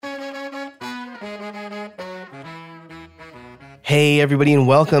Hey everybody, and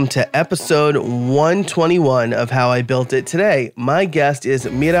welcome to episode 121 of How I Built It. Today, my guest is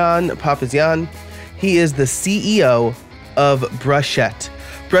Miran Papazian. He is the CEO of Brushette.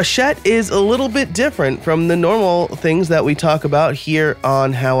 Brushette is a little bit different from the normal things that we talk about here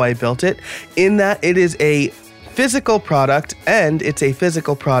on How I Built It, in that it is a physical product, and it's a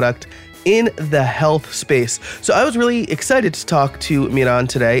physical product in the health space. So I was really excited to talk to Miran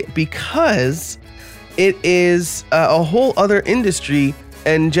today because it is a whole other industry,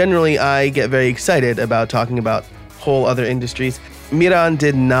 and generally I get very excited about talking about whole other industries. Miran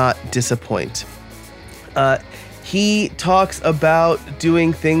did not disappoint. He talks about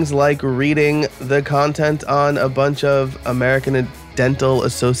doing things like reading the content on a bunch of American Dental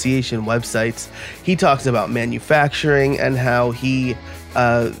Association websites. He talks about manufacturing and how he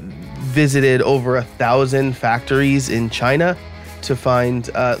visited over 1,000 factories in China to find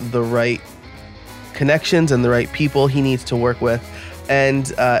the right connections and the right people he needs to work with.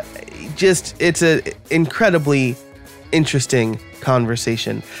 And it's an incredibly interesting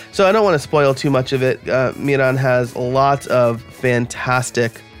conversation. So I don't want to spoil too much of it. Miran has lots of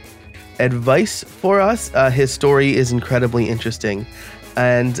fantastic advice for us. His story is incredibly interesting.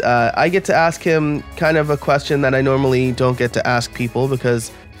 And I get to ask him kind of a question that I normally don't get to ask people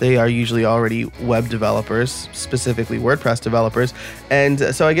because they are usually already web developers, specifically WordPress developers. And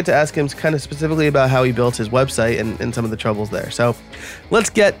so I get to ask him kind of specifically about how he built his website and some of the troubles there. So let's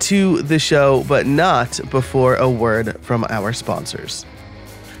get to the show, but not before a word from our sponsors.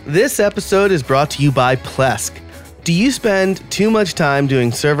 This episode is brought to you by Plesk. Do you spend too much time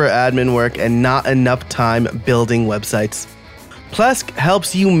doing server admin work and not enough time building websites? Plesk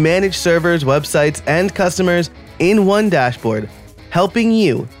helps you manage servers, websites, and customers in one dashboard, helping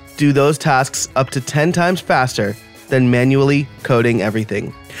you do those tasks up to 10 times faster than manually coding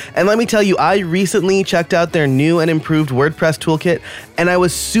everything. And let me tell you, I recently checked out their new and improved WordPress toolkit, and I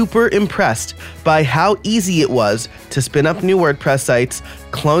was super impressed by how easy it was to spin up new WordPress sites,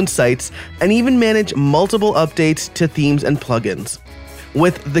 clone sites, and even manage multiple updates to themes and plugins.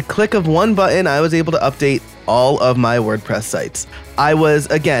 With the click of one button, I was able to update all of my WordPress sites. I was,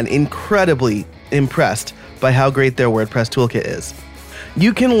 again, incredibly impressed by how great their WordPress toolkit is.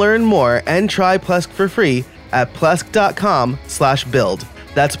 You can learn more and try Plesk for free at plesk.com/build.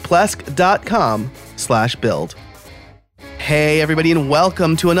 That's plesk.com/build. Hey everybody, and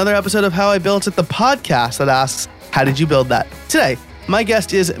welcome to another episode of How I Built It, the podcast that asks, how did you build that? Today, my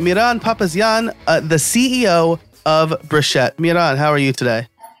guest is Miran Papazian, the CEO of Brushette. Miran, how are you today?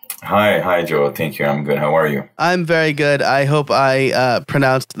 Hi, Joe. Thank you. I'm good. How are you? I'm very good. I hope I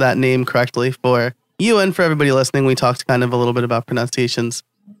pronounced that name correctly for you and for everybody listening. We talked kind of a little bit about pronunciations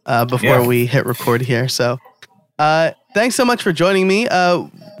before we hit record here. So thanks so much for joining me.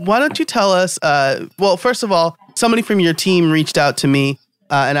 Why don't you tell us, well, first of all, somebody from your team reached out to me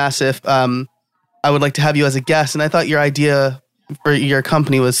and asked if I would like to have you as a guest. And I thought your idea for your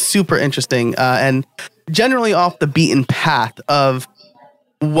company was super interesting and generally off the beaten path of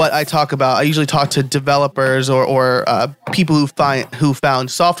what I talk about. I usually talk to developers or people who found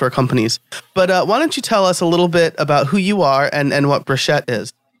software companies. But why don't you tell us a little bit about who you are and what Brushette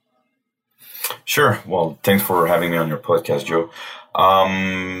is? Sure. Well, thanks for having me on your podcast, Joe.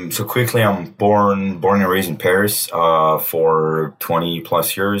 So quickly, I'm born and raised in Paris for 20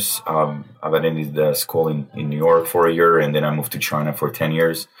 plus years. I've attended the school in New York for a year, and then I moved to China for 10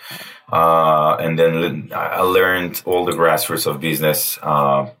 years. And then I learned all the grassroots of business,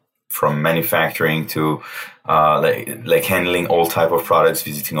 from manufacturing to like handling all type of products,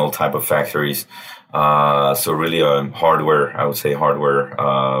 visiting all type of factories. So really, hardware, I would say hardware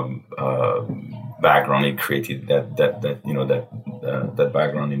background. It created that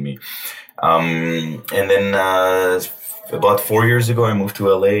background in me. And then about 4 years ago, I moved to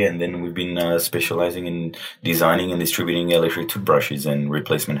LA, and then we've been specializing in designing and distributing electric toothbrushes and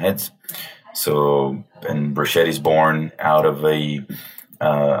replacement heads. So, and Brushette is born out of a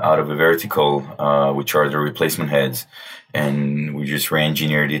vertical, which are the replacement heads, and we just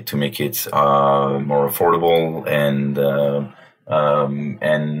re-engineered it to make it more affordable and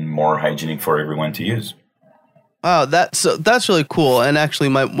more hygienic for everyone to use. Wow, that's really cool. And actually,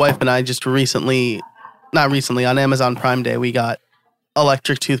 my wife and I just not recently, on Amazon Prime Day, we got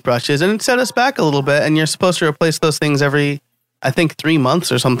electric toothbrushes, and it set us back a little bit. And you're supposed to replace those things every, I think, 3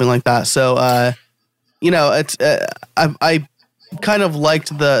 months or something like that. So, it's I kind of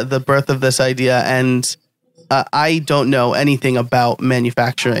liked the birth of this idea, and I don't know anything about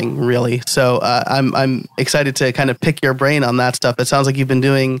manufacturing really. So I'm excited to kind of pick your brain on that stuff. It sounds like you've been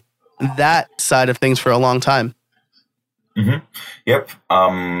doing that side of things for a long time. Mm-hmm. Yep.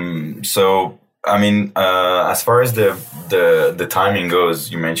 So I mean, as far as the timing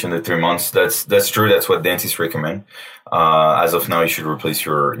goes, you mentioned the 3 months. That's true. That's what dentists recommend. As of now, you should replace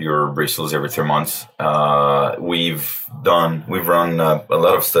your bristles every 3 months. We've run a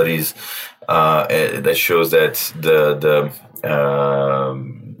lot of studies that shows that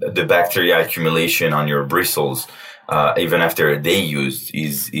the bacteria accumulation on your bristles, even after a day used,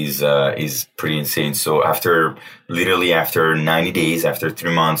 is pretty insane. So after 90 days, after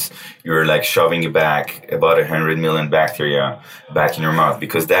 3 months, you're like shoving it back about 100 million bacteria back in your mouth,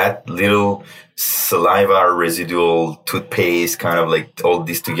 because that little saliva, residual toothpaste, kind of like all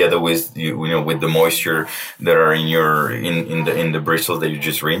this together with with the moisture that are in the bristles that you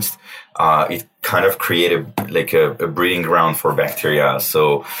just rinsed, it kind of created like a breeding ground for bacteria.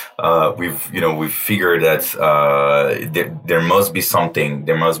 So we've figured that there must be something,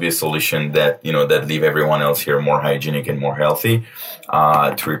 there must be a solution that that leave everyone else here more hygienic and more healthy,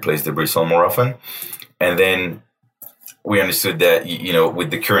 to replace the bristle more often. And then we understood that,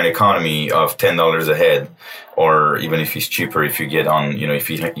 with the current economy of $10 a head, or even if it's cheaper, if you get on, if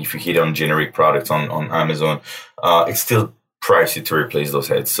you hit on generic products on Amazon, it's still pricey to replace those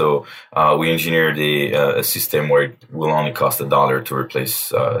heads. So we engineered a system where it will only cost $1 to replace,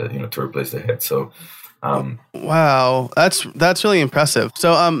 to replace the head. So. Wow, that's really impressive.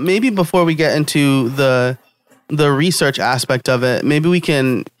 So maybe before we get into the research aspect of it, maybe we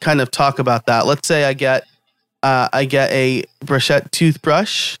can kind of talk about that. Let's say I get a Brochette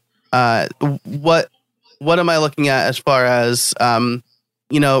toothbrush. What am I looking at as far as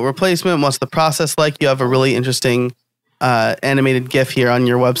replacement? What's the process like? You have a really interesting animated GIF here on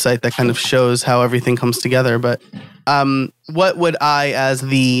your website that kind of shows how everything comes together. But what would I, as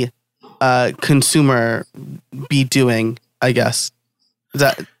the consumer, be doing, I guess? Is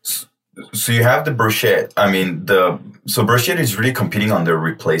that... So you have the Brochette. I mean, so Brochette is really competing on the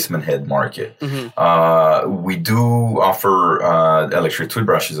replacement head market. Mm-hmm. We do offer electric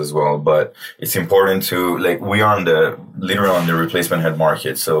toothbrushes as well, but it's important to, we are literally on the replacement head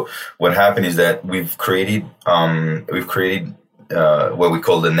market. So what happened is that we've created what we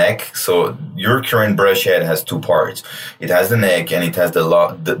call the neck. So your current brush head has two parts. It has the neck and it has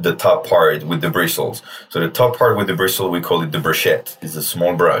the top part with the bristles. So the top part with the bristle, we call it the Brochette. It's a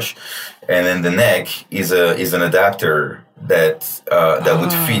small brush. And then the neck is an adapter that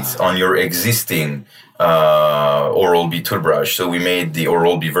would fit on your existing Oral-B toothbrush. So we made the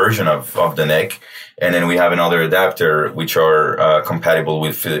Oral-B version of the neck. And then we have another adapter which are compatible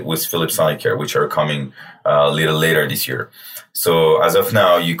with Philips Sonicare, which are coming a little later this year. So as of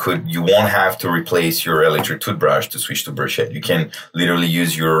now, you won't have to replace your electric toothbrush to switch to Brochette. You can literally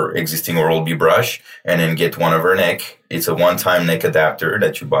use your existing Oral-B brush and then get one of our neck. It's a one-time neck adapter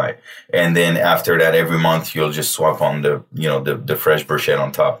that you buy. And then after that, every month, you'll just swap on the fresh Brochette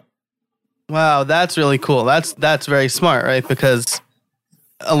on top. Wow, that's really cool. That's very smart, right? Because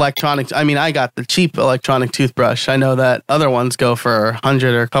electronics, I mean, I got the cheap electronic toothbrush. I know that other ones go for $100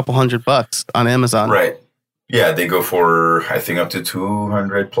 or a couple $100 on Amazon. Right. Yeah, they go for, I think, up to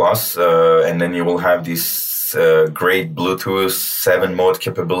 200 plus. And then you will have these great Bluetooth 7 mode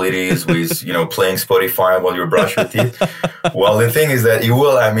capabilities with, playing Spotify while you brush your teeth. Well, the thing is that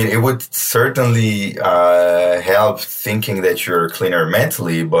it would certainly help thinking that you're cleaner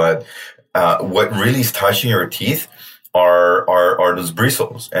mentally, but what really is touching your teeth are those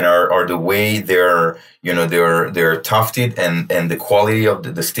bristles, and are the way they're tufted, and the quality of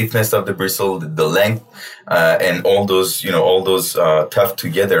the stiffness of the bristle, the length, and all those tuft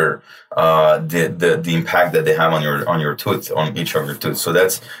together, the impact that they have on your tooth, on each of your teeth. So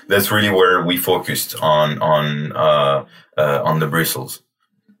that's really where we focused on the bristles.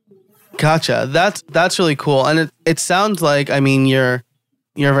 Gotcha. That's really cool, and it sounds like, I mean, you're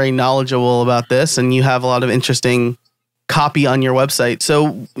very knowledgeable about this, and you have a lot of interesting copy on your website.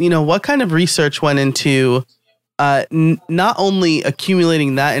 So, what kind of research went into not only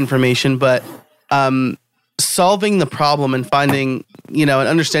accumulating that information, but solving the problem and finding, and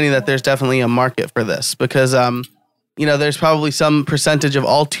understanding that there's definitely a market for this? Because, there's probably some percentage of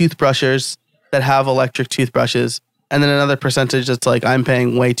all toothbrushers that have electric toothbrushes, and then another percentage that's like, I'm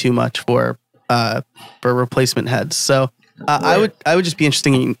paying way too much for replacement heads. So right. I would just be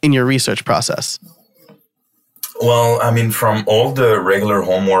interested in your research process. Well, I mean, from all the regular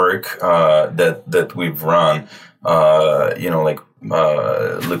homework that we've run,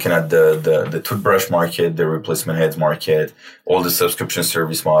 looking at the toothbrush market, the replacement heads market, all the subscription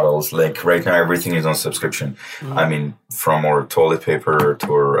service models. Like right now, everything is on subscription. Mm-hmm. I mean, from our toilet paper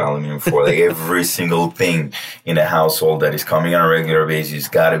to our aluminum foil, like every single thing in a household that is coming on a regular basis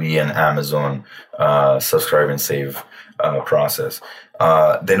got to be an Amazon subscribe and save process.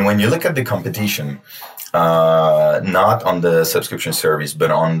 Then when you look at the competition, not on the subscription service,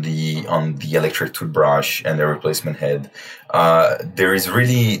 but on the electric toothbrush and the replacement head, there is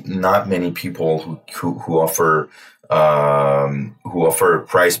really not many people who offer a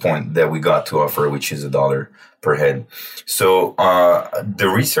price point that we got to offer, which is $1 per head. So the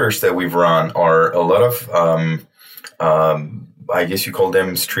research that we've run are a lot of I guess you call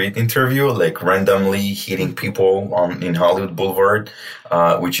them street interview, like randomly hitting people in Hollywood Boulevard,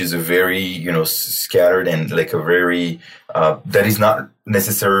 which is a very, scattered and like a very, that is not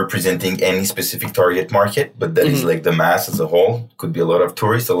necessarily representing any specific target market, but that is like the mass as a whole. Could be a lot of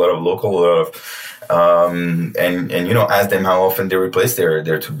tourists, a lot of local, a lot of, and ask them how often they replace their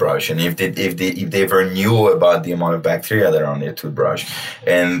toothbrush, and if they ever knew about the amount of bacteria that are on their toothbrush,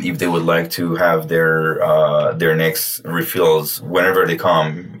 and if they would like to have their next refills whenever they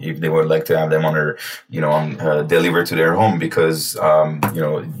come, if they would like to have them delivered to their home, because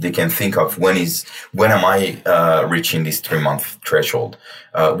they can think of when am I reaching this 3-month threshold.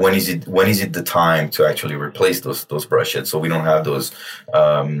 When is it the time to actually replace those brush heads? So we don't have those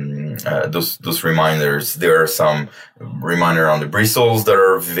reminders. There are some reminder on the bristles that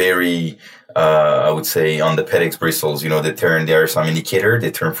are very, I would say, on the Pedex bristles. There are some indicator.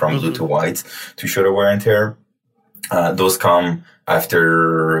 They turn from blue to white to show the wear and tear. Those come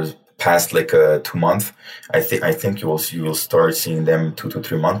after past like 2 months. I think you will start seeing them 2 to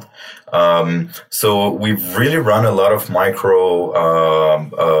 3 months. So we've really run a lot of micro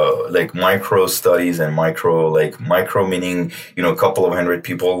studies, and micro meaning, a couple of 100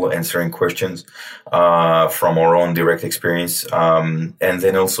 people answering questions, from our own direct experience. And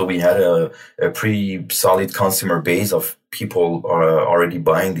then also we had a pretty solid consumer base of people already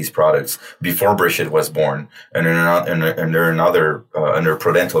buying these products before Brushette was born, and under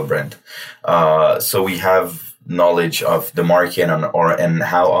Prodental brand. So we have knowledge of the market and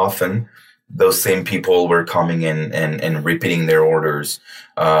how often those same people were coming in and repeating their orders.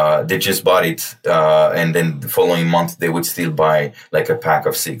 They just bought it, and then the following month they would still buy like a pack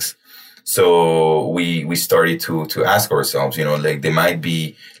of 6. So we started to ask ourselves, they might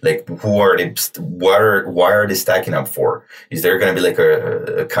be like, why are they stacking up for? Is there going to be like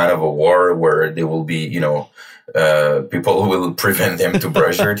a kind of a war where there will be, people who will prevent them to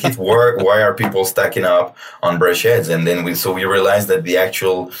brush their teeth? Why are people stacking up on brush heads? And then we realized that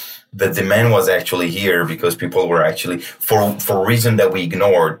the demand was actually here because people were actually, for a reason that we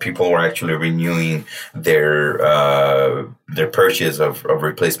ignored, people were actually renewing their purchase of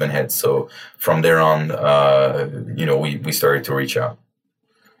replacement heads. So from there on, we started to reach out.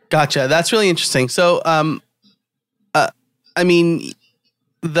 Gotcha. That's really interesting. So,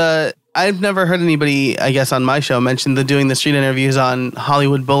 I've never heard anybody, I guess, on my show mention doing the street interviews on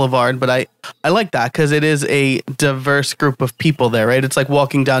Hollywood Boulevard, but I like that because it is a diverse group of people there, right? It's like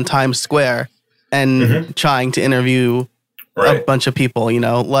walking down Times Square and trying to interview a bunch of people,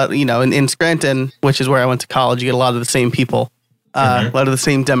 in Scranton, which is where I went to college, you get a lot of the same people, a lot of the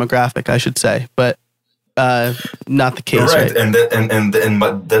same demographic, I should say, but not the case, right?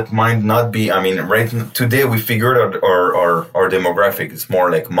 But that might not be. Right today we figured out our demographic. It's more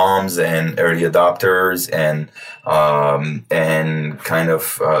like moms and early adopters, and kind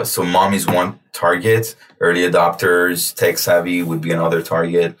of. So mom is one target. Early adopters, tech savvy would be another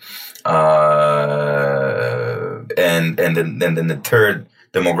target. And then the third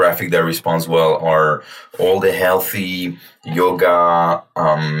demographic that responds well are all the healthy, yoga,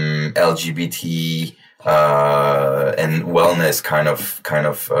 LGBT. And wellness kind of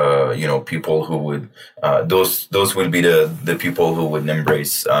people who would those will be the people who would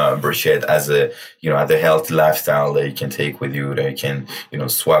embrace Brushette as a healthy lifestyle that you can take with you, that you can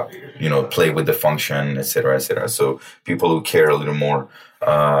swap, play with the function, etc., etc. So people who care a little more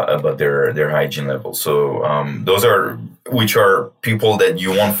about their hygiene level. So those are people that you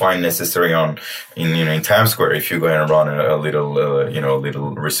won't find necessarily in Times Square if you go and run a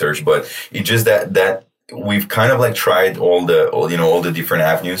little research. But it's just that we've kind of like tried all the different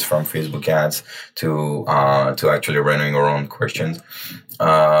avenues, from Facebook ads to actually running our own questions.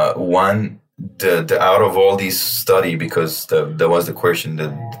 The out of all these study, because that was the question,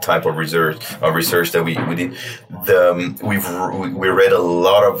 the type of research that we did. We read a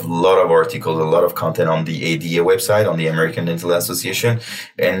lot of articles, a lot of content on the ADA website, on the American Dental Association,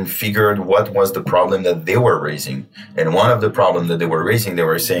 and figured what was the problem that they were raising. And one of the problems that they were raising, they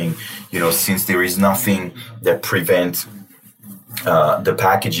were saying, since there is nothing that prevents the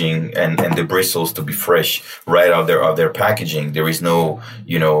packaging and the bristles to be fresh right out of their packaging. There is no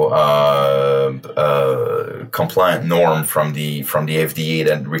compliant norm from the FDA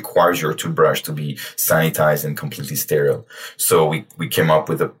that requires your toothbrush to be sanitized and completely sterile. So we came up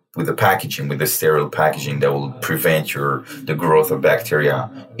with the packaging, with the sterile packaging that will prevent the growth of bacteria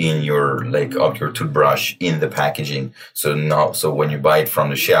in your of your toothbrush in the packaging. So when you buy it from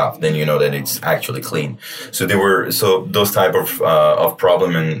the shelf, then you know that it's actually clean. So those type of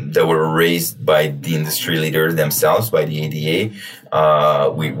problem and that were raised by the industry leaders themselves, by the ADA.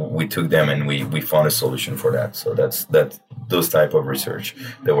 We took them and we found a solution for that. So that's those type of research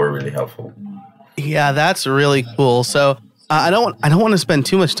that were really helpful. Yeah, that's really cool. So I don't want to spend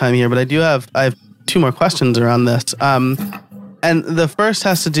too much time here, but I have two more questions around this. And the first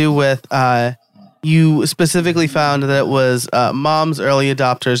has to do with you specifically found that it was moms, early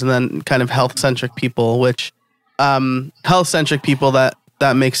adopters, and then kind of health-centric people, which health-centric people, that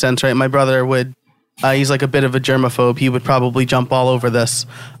makes sense, right? My brother would, he's like a bit of a germaphobe. He would probably jump all over this.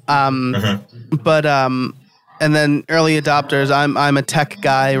 But and then early adopters, I'm a tech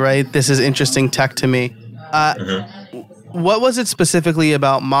guy, right? This is interesting tech to me. What was it specifically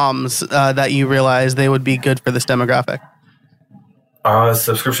about moms that you realized they would be good for this demographic?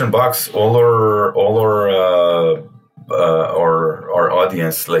 Subscription box. All our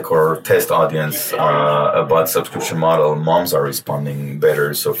audience, like our test audience about subscription model, moms are responding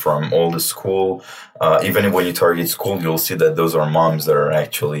better. So from all the school, even when you target school, you'll see that those are moms that are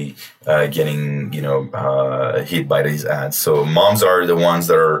actually getting hit by these ads. So moms are the ones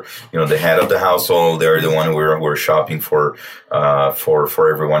that are the head of the household. They're the one we're shopping for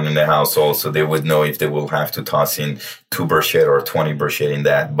everyone in the household. So they would know if they will have to toss in 2 bruschetta or 20 bruschetta in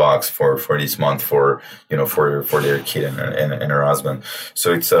that box for this month for their kid and her husband.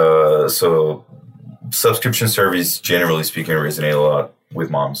 So it's so subscription service, generally speaking, resonate a lot with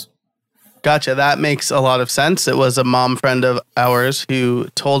moms. Gotcha. That makes a lot of sense. It was a mom friend of ours who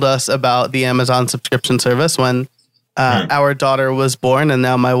told us about the Amazon subscription service when our daughter was born, and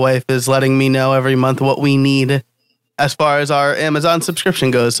now my wife is letting me know every month what we need as far as our Amazon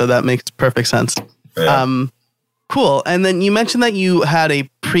subscription goes. So that makes perfect sense. Yeah. Cool. And then you mentioned that you had a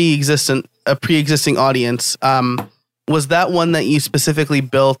pre-existing audience. Was that one that you specifically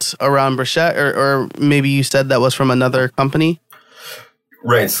built around Brochette, or maybe you said that was from another company?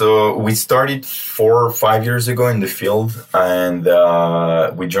 Right. So we started 4 or 5 years ago in the field, and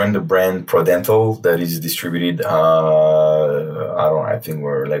we joined the brand ProDental that is distributed. I think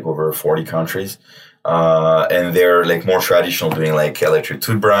we're like over 40 countries. And they're like more traditional, doing like electric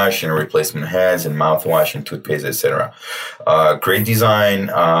toothbrush and replacement heads and mouthwash and toothpaste, etc. Great design,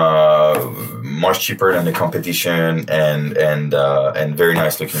 much cheaper than the competition, and very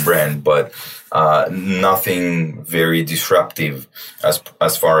nice looking brand, but nothing very disruptive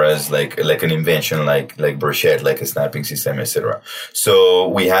as far as like an invention like Brochette, like a snapping system, etc. So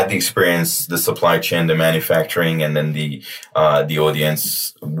we had the experience, the supply chain, the manufacturing, and then the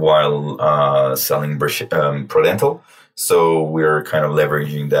audience while selling ProDental. So we're kind of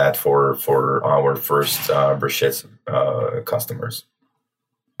leveraging that for our first Brochette customers.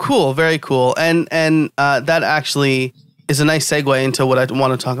 Cool, very cool, and that actually is a nice segue into what I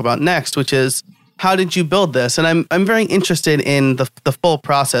want to talk about next, which is how did you build this? And I'm very interested in the full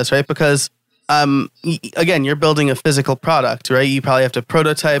process, right? Because again, you're building a physical product, right? You probably have to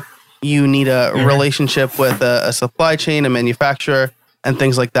prototype. You need a relationship with a supply chain, a manufacturer, and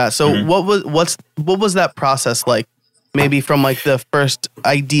things like that. So what was that process like? Maybe from like the first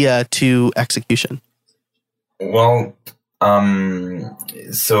idea to execution. Well,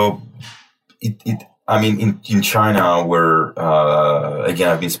 so in China, where again,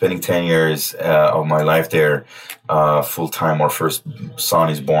 I've been spending 10 years of my life there, full time. Our first son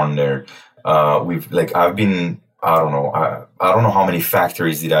is born there. I've been, I don't know how many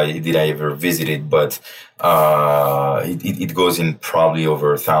factories did I ever visited, but it goes in probably over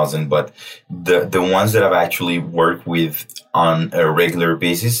 1,000. But the ones that I've actually worked with on a regular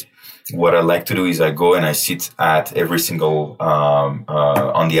basis, what I like to do is I go and I sit at every single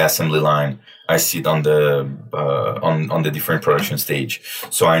on the assembly line. I sit on the different production stage,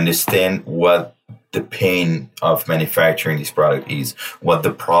 so I understand what the pain of manufacturing this product is, what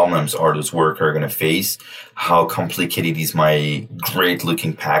the problems are those workers are going to face, how complicated is my great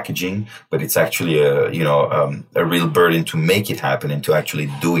looking packaging, but it's actually a real burden to make it happen and to actually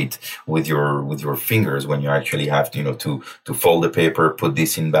do it with your fingers when you actually have to fold the paper, put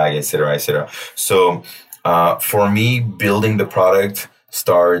this in bag, etc., etc. So for me, building the product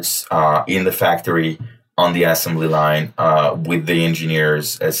starts in the factory, on the assembly line, with the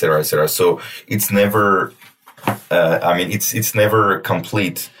engineers, etc., etc. So it's never I mean, it's never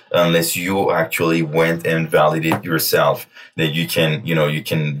complete unless you actually went and validate yourself that you can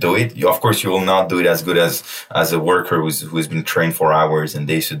do it. Of course, you will not do it as good as a worker who's been trained for hours and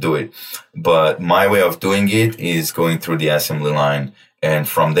days to do it. But my way of doing it is going through the assembly line, and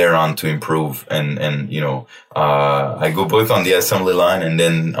from there on to improve. And I go both on the assembly line and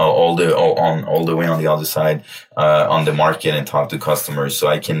then all the way on the other side, on the market, and talk to customers. So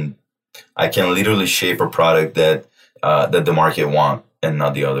I can literally shape a product that the market want, and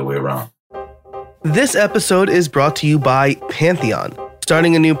not the other way around. This episode is brought to you by Pantheon.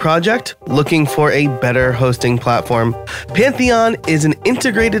 Starting a new project? Looking for a better hosting platform? Pantheon is an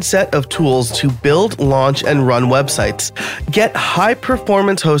integrated set of tools to build, launch, and run websites. Get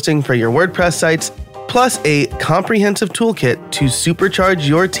high-performance hosting for your WordPress sites, plus a comprehensive toolkit to supercharge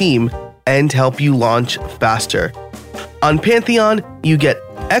your team and help you launch faster. On Pantheon, you get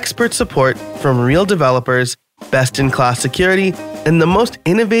expert support from real developers, best-in-class security, and the most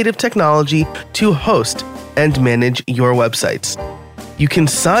innovative technology to host and manage your websites. You can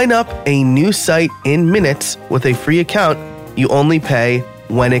sign up a new site in minutes with a free account. You only pay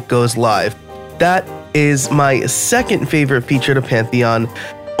when it goes live. That is my second favorite feature to Pantheon,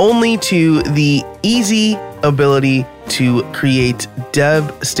 only to the easy ability to create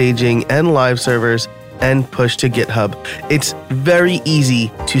dev, staging, and live servers and push to GitHub. It's very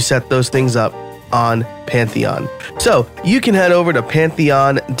easy to set those things up on Pantheon. So you can head over to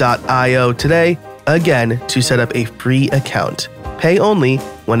pantheon.io today, again, to set up a free account. Pay only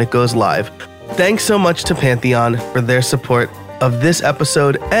when it goes live. Thanks so much to Pantheon for their support of this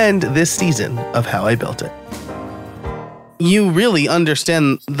episode and this season of How I Built It. You really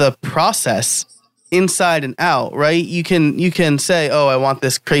understand the process inside and out, right? You can say, oh, I want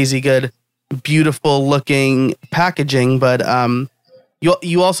this crazy good, beautiful looking packaging, but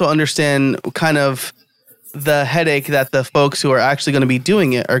you also understand kind of the headache that the folks who are actually going to be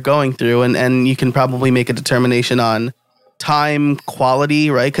doing it are going through, and you can probably make a determination on time, quality,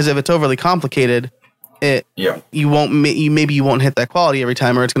 right? Because if it's overly complicated, you won't hit that quality every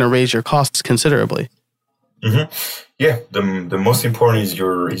time, or it's going to raise your costs considerably. Mm-hmm. Yeah, the most important is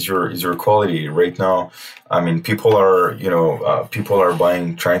your quality right now. I mean, people are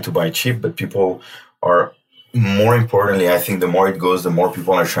trying to buy cheap, but people are, more importantly, I think the more it goes, the more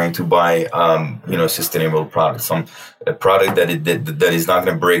people are trying to buy sustainable products, a product that is not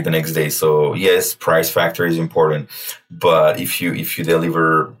going to break the next day. So yes, price factor is important, but if you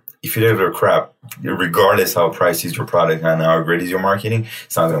deliver crap, regardless how pricey is your product and how great is your marketing,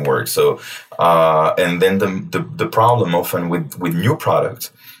 it's not going to work. So, and then the problem often with new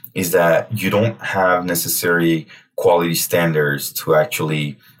products is that you don't have necessary quality standards to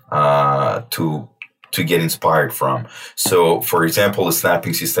actually, to get inspired from. So, for example, the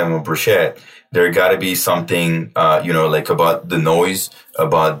snapping system of Brochette, there got to be something, like about the noise,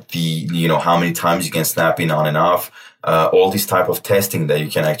 about the, how many times you can snap in on and off, all these type of testing that you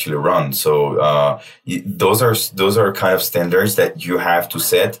can actually run. So, those are kind of standards that you have to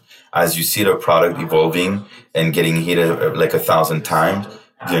set as you see the product evolving and getting hit like 1,000 times.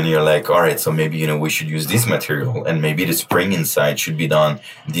 Then you're like, all right, so maybe, we should use this material, and maybe the spring inside should be done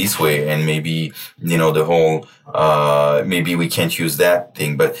this way. And maybe, the whole, maybe we can't use that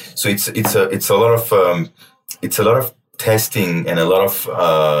thing. But so it's a lot of testing and a lot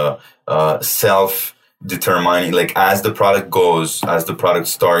of, self-determining, like as the product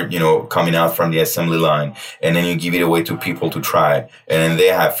start, coming out from the assembly line, and then you give it away to people to try, and then they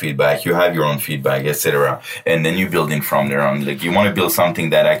have feedback, you have your own feedback, etc. And then you building from there on. Like, you want to build something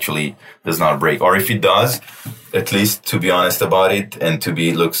that actually does not break, or if it does, at least to be honest about it, and to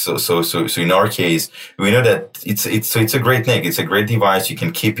be so in our case, we know that it's a great thing. It's a great device. You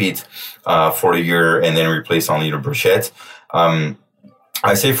can keep it for a year and then replace only the brochette.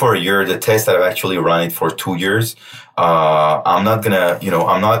 I say for a year. The test that I've actually run it for 2 years. I'm not gonna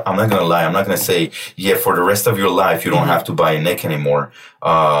lie. I'm not gonna say, yeah, for the rest of your life, you don't have to buy a neck anymore.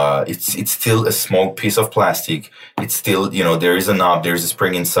 It's still a small piece of plastic. It's still, there is a knob, there's a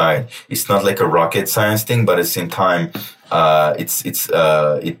spring inside. It's not like a rocket science thing, but at the same time, it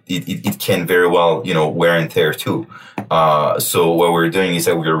can very well, wear and tear too. So what we're doing is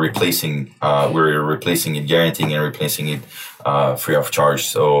that we're replacing it, guaranteeing and replacing it, free of charge.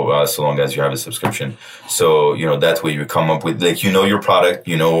 So, so long as you have a subscription. So, that way you come up with, like, your product,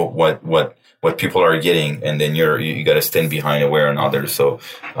 what people are getting, and then you got to stand behind it, wear another. So,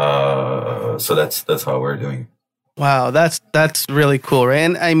 so that's how we're doing. Wow. That's really cool. Right.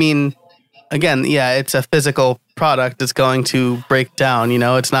 And I mean, again, yeah, it's a physical product that's going to break down,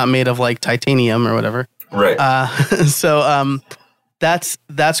 it's not made of like titanium or whatever. Right. So, that's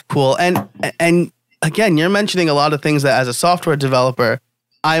cool. And again, you're mentioning a lot of things that as a software developer,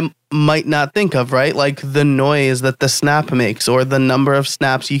 I might not think of, right? Like the noise that the snap makes or the number of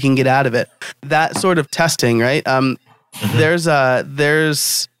snaps you can get out of it. That sort of testing, right? There's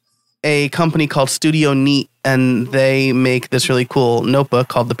a company called Studio Neat, and they make this really cool notebook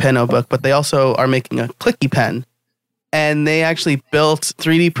called the Pen Notebook, but they also are making a clicky pen. And they actually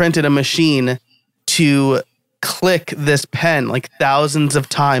 3D printed a machine to click this pen like thousands of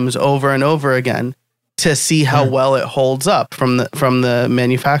times over and over again to see how well it holds up from the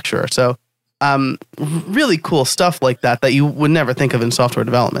manufacturer. So really cool stuff like that you would never think of in software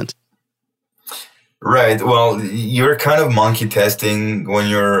development. Right. Well, you're kind of monkey testing when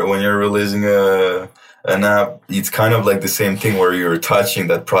you're releasing an app. It's kind of like the same thing where you're touching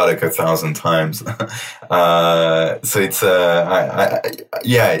that product 1,000 times. So it's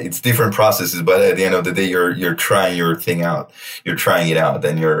it's different processes, but at the end of the day, you're trying your thing out. You're trying it out,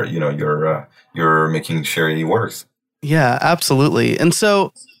 and you're making sure it works. Yeah, absolutely. And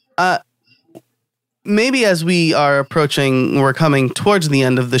so, maybe as we're coming towards the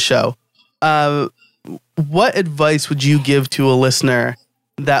end of the show. What advice would you give to a listener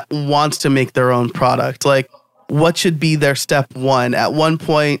that wants to make their own product? Like, what should be their step one? At one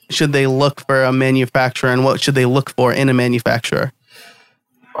point, should they look for a manufacturer, and what should they look for in a manufacturer?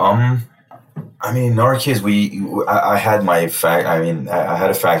 I mean, in our case, I had I had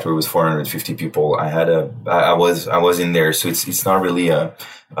a factory with 450 people. I was in there, so it's not really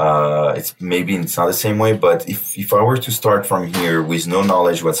it's not the same way. But if I were to start from here with no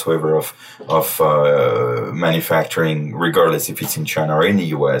knowledge whatsoever of manufacturing, regardless if it's in China or in the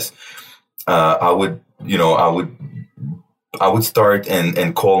US, I would start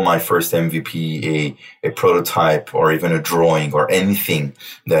and call my first MVP a prototype or even a drawing or anything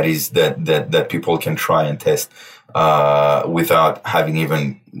that people can try and test without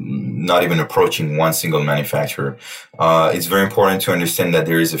not even approaching one single manufacturer. It's very important to understand that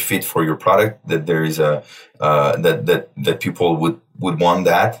there is a fit for your product, that there is that people would want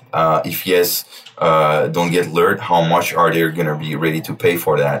that. If yes, don't get lured. How much are they going to be ready to pay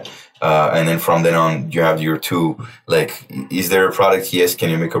for that? And then from then on, you have your two, like, is there a product? Yes.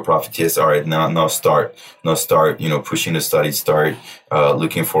 Can you make a profit? Yes. All right. Now start, pushing the study, start,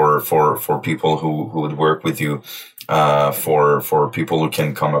 looking for people who would work with you, for people who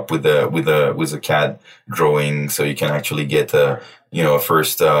can come up with a CAD drawing. So you can actually get,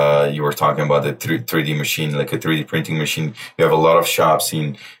 first, you were talking about the 3D machine, like a 3D printing machine. You have a lot of shops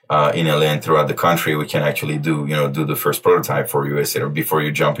in LA and throughout the country. We can actually do the first prototype for you, or before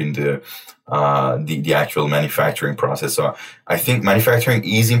you jump into the actual manufacturing process. So I think manufacturing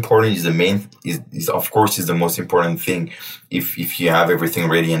is important, is of course the most important thing. If you have everything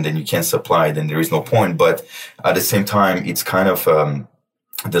ready and then you can't supply, then there is no point. But at the same time, it's kind of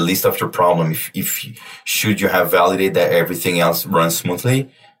the least of your problem. If should you have validated that everything else runs smoothly,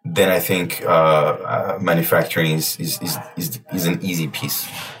 then I think manufacturing is an easy piece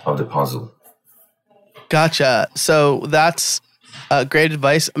of the puzzle. Gotcha. So that's great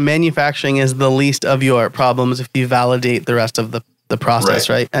advice. Manufacturing is the least of your problems if you validate the rest of the process,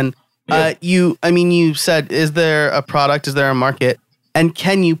 right? And you said, is there a product? Is there a market? And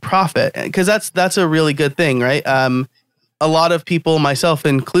can you profit? Because that's a really good thing, right? A lot of people, myself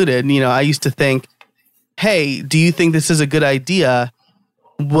included, I used to think, hey, do you think this is a good idea?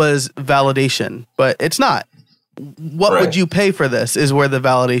 Was validation, but it's not. What would you pay for this is where the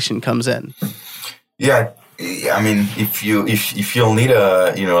validation comes in. Yeah. I mean, if you'll need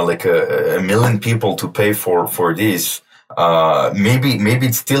a million people to pay for this, maybe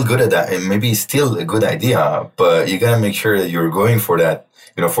it's still good at that, and maybe it's still a good idea, but you gotta make sure that you're going for that,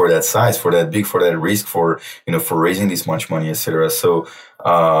 for that size, for that big, for that risk, for raising this much money, etc. So,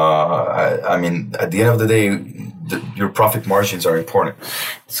 I mean, at the end of the day, your profit margins are important.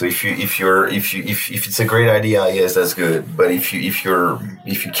 So if it's a great idea, yes, that's good. But if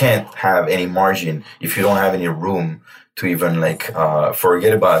you can't have any margin, if you don't have any room to even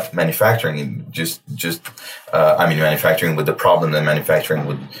forget about manufacturing, manufacturing with the problem that manufacturing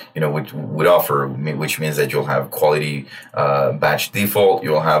would offer, which means that you'll have quality batch default,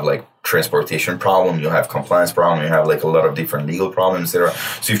 you'll have transportation problem, you'll have compliance problem, you have a lot of different legal problems, etc.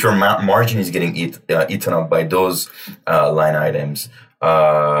 So if your margin is getting eaten up by those line items, I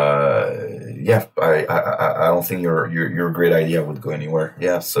don't think your great idea would go anywhere.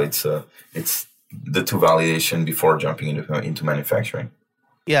 Yeah, so it's the two validation before jumping into manufacturing.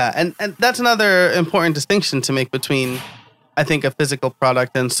 Yeah, and that's another important distinction to make between, I think, a physical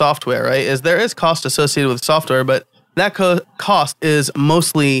product and software, right? Is there is cost associated with software, but that cost is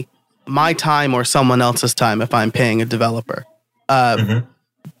mostly my time or someone else's time if I'm paying a developer.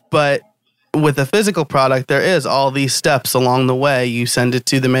 But with a physical product, there is all these steps along the way. You send it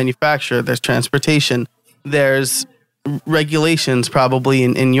to the manufacturer. There's transportation. There's regulations, probably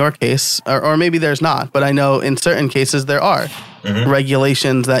in your case, or maybe there's not. But I know in certain cases there are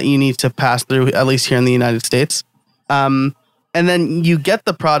regulations that you need to pass through, at least here in the United States. And then you get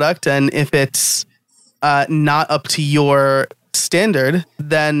the product, and if it's not up to your standard,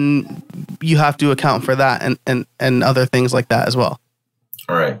 then you have to account for that and other things like that as well.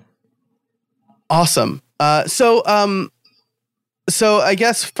 All right. Awesome. So I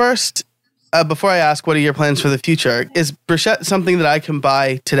guess first, before I ask what are your plans for the future, is Bruschette something that I can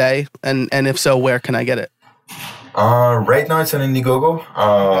buy today? And if so, where can I get it? Right now it's on Indiegogo.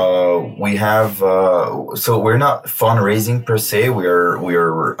 We have so we're not fundraising per se.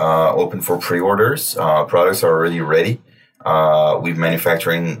 We're open for pre-orders. Products are already ready. We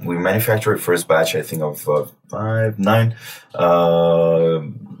manufactured first batch, I think, of 9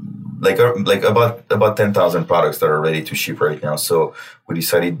 like about 10,000 products that are ready to ship right now. So we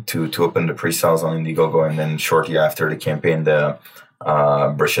decided to open the pre-sales on Indiegogo, and then shortly after the campaign, the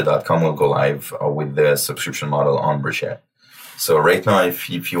Bruschette.com will go live with the subscription model on Bruschette. So right now, if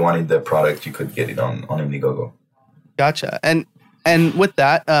you wanted the product, you could get it on Indiegogo. Gotcha. And with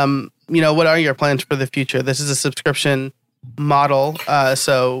that, what are your plans for the future? This is a subscription model.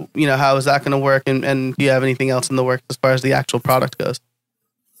 So, how is that going to work? And do you have anything else in the works as far as the actual product goes?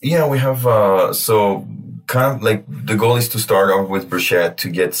 Yeah, we have, so kind of like the goal is to start off with Bruschette to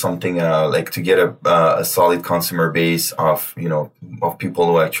get something, to get a solid consumer base of people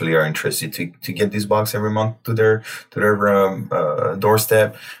who actually are interested to get this box every month to their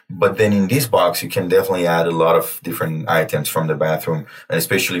doorstep. But then in this box, you can definitely add a lot of different items from the bathroom, and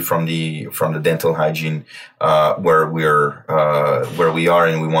especially from the dental hygiene, where we are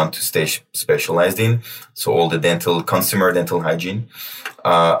and we want to stay specialized in. So all the consumer dental hygiene.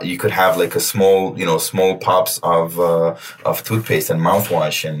 You could have like a small pops of toothpaste and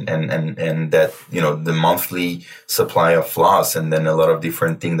mouthwash and that, the monthly supply of floss, and then a lot of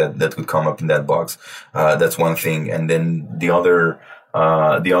different things that would come up in that box. That's one thing. And then the other,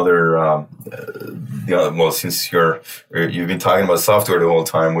 well, since you've been talking about software the whole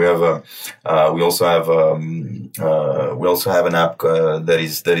time, we also have an app that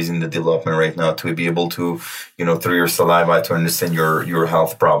is in the development right now to be able to, through your saliva, to understand your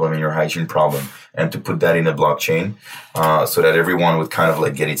health problem and your hygiene problem, and to put that in a blockchain, so that everyone would kind of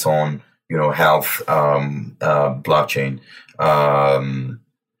like get its own, health blockchain.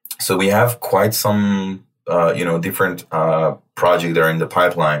 So we have quite some different projects that are in the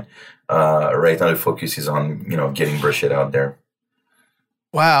pipeline. Right now the focus is on, getting Bruschette out there.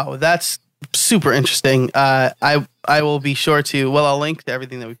 Wow, that's super interesting. I will be sure to, I'll link to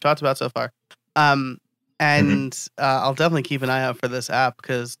everything that we've talked about so far. I'll definitely keep an eye out for this app,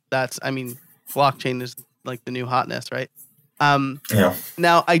 because blockchain is like the new hotness, right? Yeah.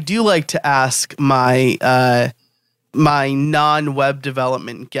 Now I do like to ask my non-web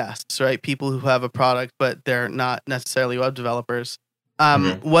development guests, right? People who have a product, but they're not necessarily web developers.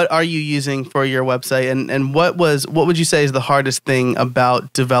 What are you using for your website? And what would you say is the hardest thing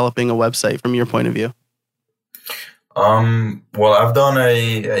about developing a website from your point of view? Well, I've done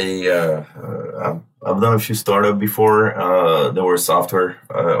I've done a few startups before, that were software,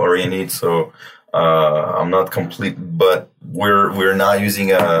 oriented. So, I'm not complete, but we're not using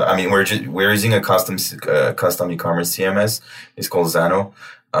we're using a custom e-commerce CMS. It's called Zano.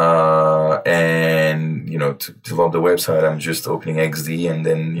 And to develop the website, I'm just opening XD and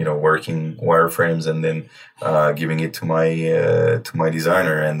then working wireframes and then giving it to my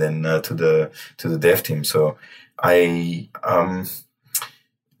designer and then to the dev team. So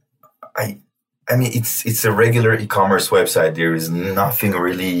it's a regular e-commerce website. There is nothing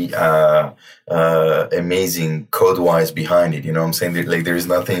really amazing code-wise behind it. You know what I'm saying? There is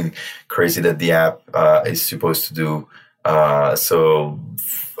nothing crazy that the app is supposed to do. I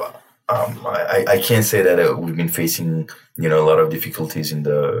can't say that we've been facing a lot of difficulties in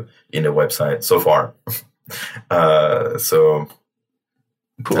the website so far. So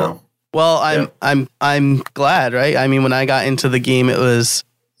cool. No. Well, I'm glad, right? I mean, when I got into the game, it was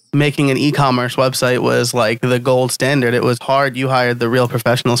making an e-commerce website was like the gold standard. It was hard. You hired the real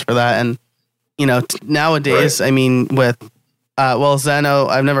professionals for that, and nowadays, right. I mean, with Zano,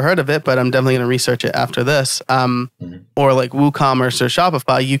 I've never heard of it, but I'm definitely going to research it after this. Or like WooCommerce or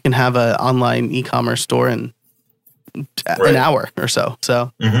Shopify, you can have an online e-commerce store in an hour or so.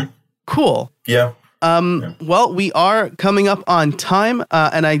 So cool. Yeah. Well, we are coming up on time,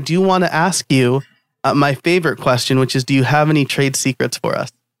 and I do want to ask you my favorite question, which is, do you have any trade secrets for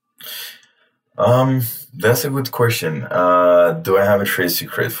us? That's a good question. Do I have a trade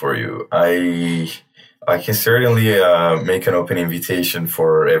secret for you? I can certainly make an open invitation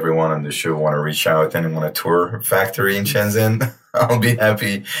for everyone on the show who want to reach out and want to tour factory in Shenzhen. I'll be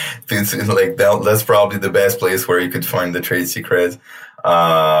happy to like that. That's probably the best place where you could find the trade secret.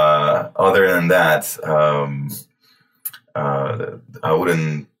 Other than that, I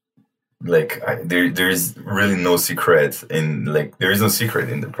wouldn't there is really no secret in there is no secret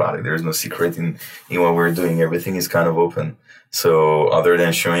in the product. There is no secret in what we're doing. Everything is kind of open. So other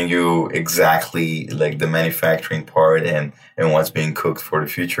than showing you exactly like the manufacturing part and what's being cooked for the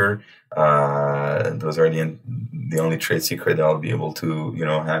future, those are the only trade secret that I'll be able to,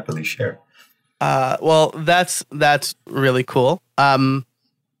 happily share. Well, that's really cool.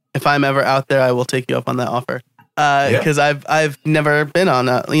 If I'm ever out there, I will take you up on that offer. Because I've never been on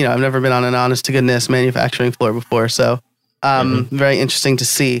I've never been on an honest to goodness manufacturing floor before. So, very interesting to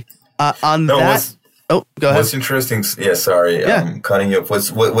see. Go ahead. What's interesting? Yeah, sorry, I'm cutting you off.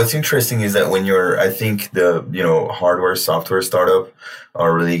 What's interesting is that when I think the hardware software startup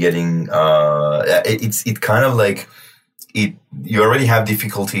are really getting it kind of like it. You already have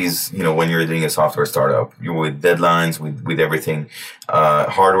difficulties, when you're doing a software startup. You with deadlines, with everything.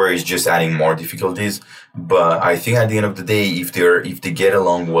 Hardware is just adding more difficulties. But I think at the end of the day, if they get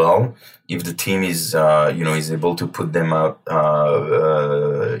along well, if the team is is able to put them out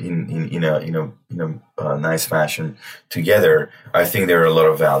in a nice fashion together, I think there are a lot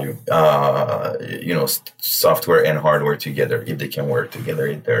of value. Software and hardware together, if they can work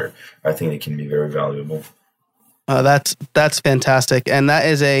together, I think it can be very valuable. That's fantastic, and that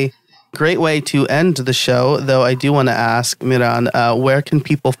is a great way to end the show. Though I do want to ask Miran, where can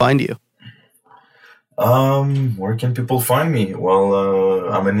people find you? Where can people find me? Well,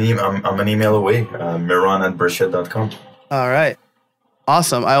 I'm an email away. Miran@brushette.com. All right,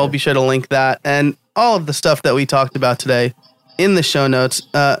 awesome. I will be sure to link that and all of the stuff that we talked about today in the show notes.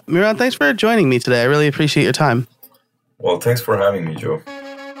 Miran, thanks for joining me today. I really appreciate your time. Well, thanks for having me, Joe.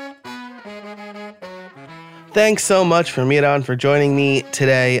 Thanks so much for Miran for joining me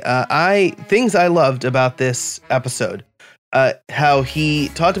today. Things I loved about this episode, how he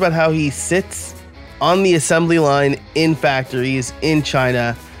talked about how he sits on the assembly line in factories in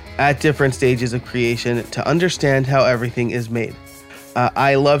China at different stages of creation to understand how everything is made.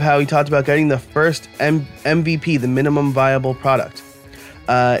 I love how he talked about getting the first MVP, the minimum viable product.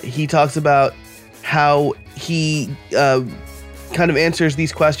 He talks about how he kind of answers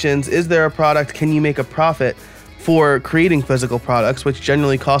these questions. Is there a product? Can you make a profit for creating physical products, which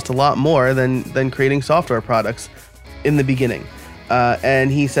generally cost a lot more than creating software products in the beginning?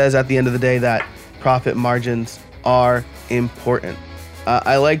 And he says at the end of the day that profit margins are important.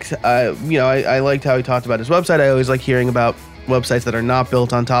 I liked how he talked about his website. I always like hearing about websites that are not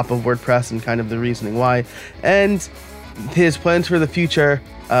built on top of WordPress and kind of the reasoning why. And his plans for the future,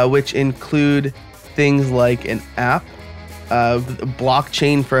 which include things like an app,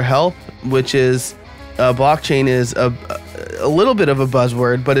 blockchain for health, which is blockchain is a little bit of a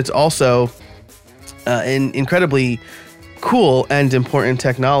buzzword, but it's also an incredibly cool and important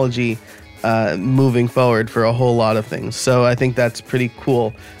technology moving forward for a whole lot of things. So I think that's pretty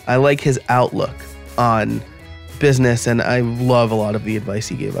cool. I like his outlook on business, and I love a lot of the advice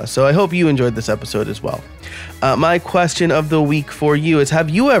he gave us. So I hope you enjoyed this episode as well. My question of the week for you is, have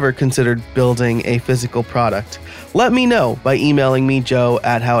you ever considered building a physical product? Let me know by emailing me,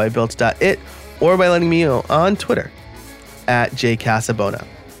 joe@howibuilt.it, or by letting me know on Twitter @jcasabona.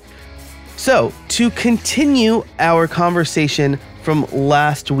 So to continue our conversation from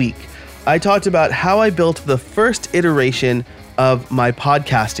last week, I talked about how I built the first iteration of my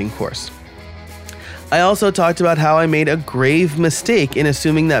podcasting course. I also talked about how I made a grave mistake in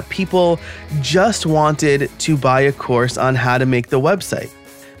assuming that people just wanted to buy a course on how to make the website.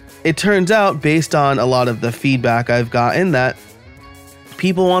 It turns out, based on a lot of the feedback I've gotten, that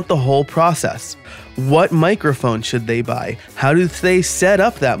people want the whole process. What microphone should they buy? How do they set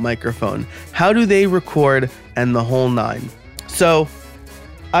up that microphone? How do they record? And the whole nine. So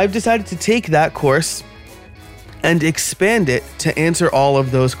I've decided to take that course and expand it to answer all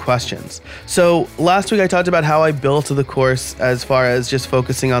of those questions. So last week I talked about how I built the course as far as just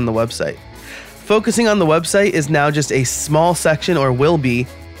focusing on the website. Focusing on the website is now just a small section, or will be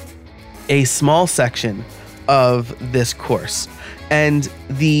a small section of this course. And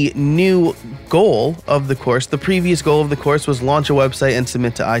the new goal of the course, the previous goal of the course was launch a website and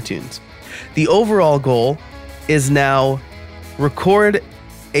submit to iTunes. The overall goal is now record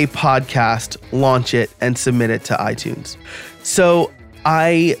a podcast, launch it, and submit it to iTunes. So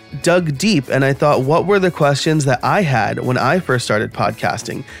I dug deep and I thought, what were the questions that I had when I first started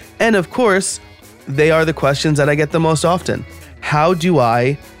podcasting? And of course, they are the questions that I get the most often.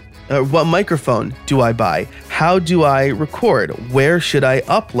 What microphone do I buy? How do I record? Where should I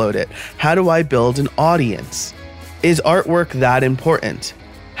upload it? How do I build an audience? Is artwork that important?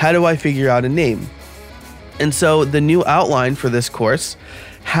 How do I figure out a name? And so the new outline for this course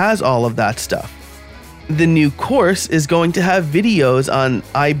has all of that stuff. The new course is going to have videos on,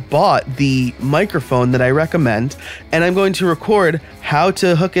 I bought the microphone that I recommend, and I'm going to record how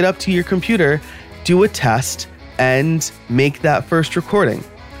to hook it up to your computer, do a test, and make that first recording.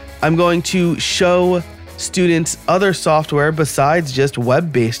 I'm going to show students other software besides just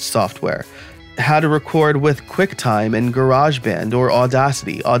web-based software. How to record with QuickTime and GarageBand or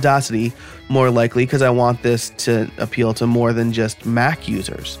Audacity. Audacity, more likely, because I want this to appeal to more than just Mac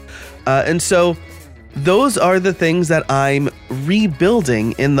users. And so those are the things that I'm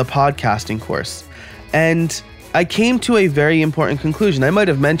rebuilding in the podcasting course. And I came to a very important conclusion. I might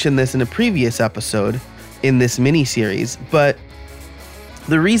have mentioned this in a previous episode in this mini-series, but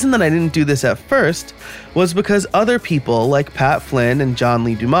the reason that I didn't do this at first was because other people like Pat Flynn and John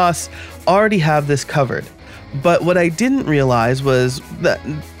Lee Dumas already have this covered. But what I didn't realize was that,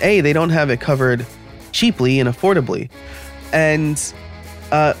 A, they don't have it covered cheaply and affordably. And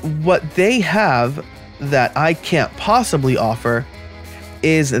what they have that I can't possibly offer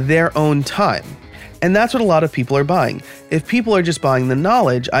is their own time. And that's what a lot of people are buying. If people are just buying the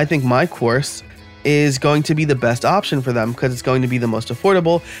knowledge, I think my course is going to be the best option for them because it's going to be the most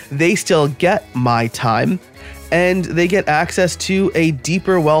affordable. They still get my time, and they get access to a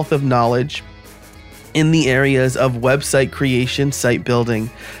deeper wealth of knowledge in the areas of website creation, site building,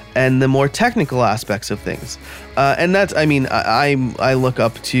 and the more technical aspects of things. And that's, I mean, I look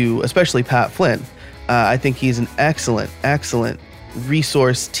up to, especially Pat Flynn. I think he's an excellent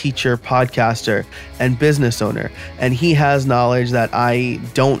resource teacher, podcaster, and business owner. And he has knowledge that I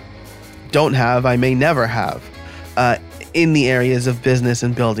don't have, I may never have, in the areas of business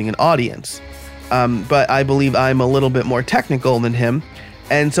and building an audience. But I believe I'm a little bit more technical than him.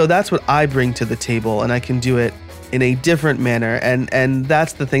 And so that's what I bring to the table, and I can do it in a different manner. And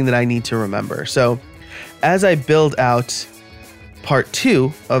that's the thing that I need to remember. So as I build out part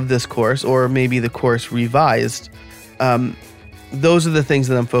 2 of this course, or maybe the course revised, those are the things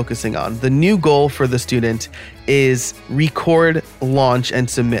that I'm focusing on. The new goal for the student is record, launch, and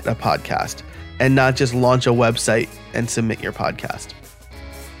submit a podcast, and not just launch a website and submit your podcast.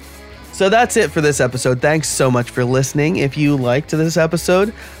 So that's it for this episode. Thanks so much for listening. If you liked this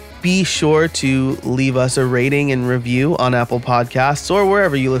episode, be sure to leave us a rating and review on Apple Podcasts or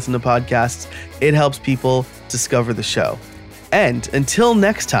wherever you listen to podcasts. It helps people discover the show. And until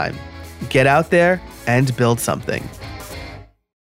next time, get out there and build something.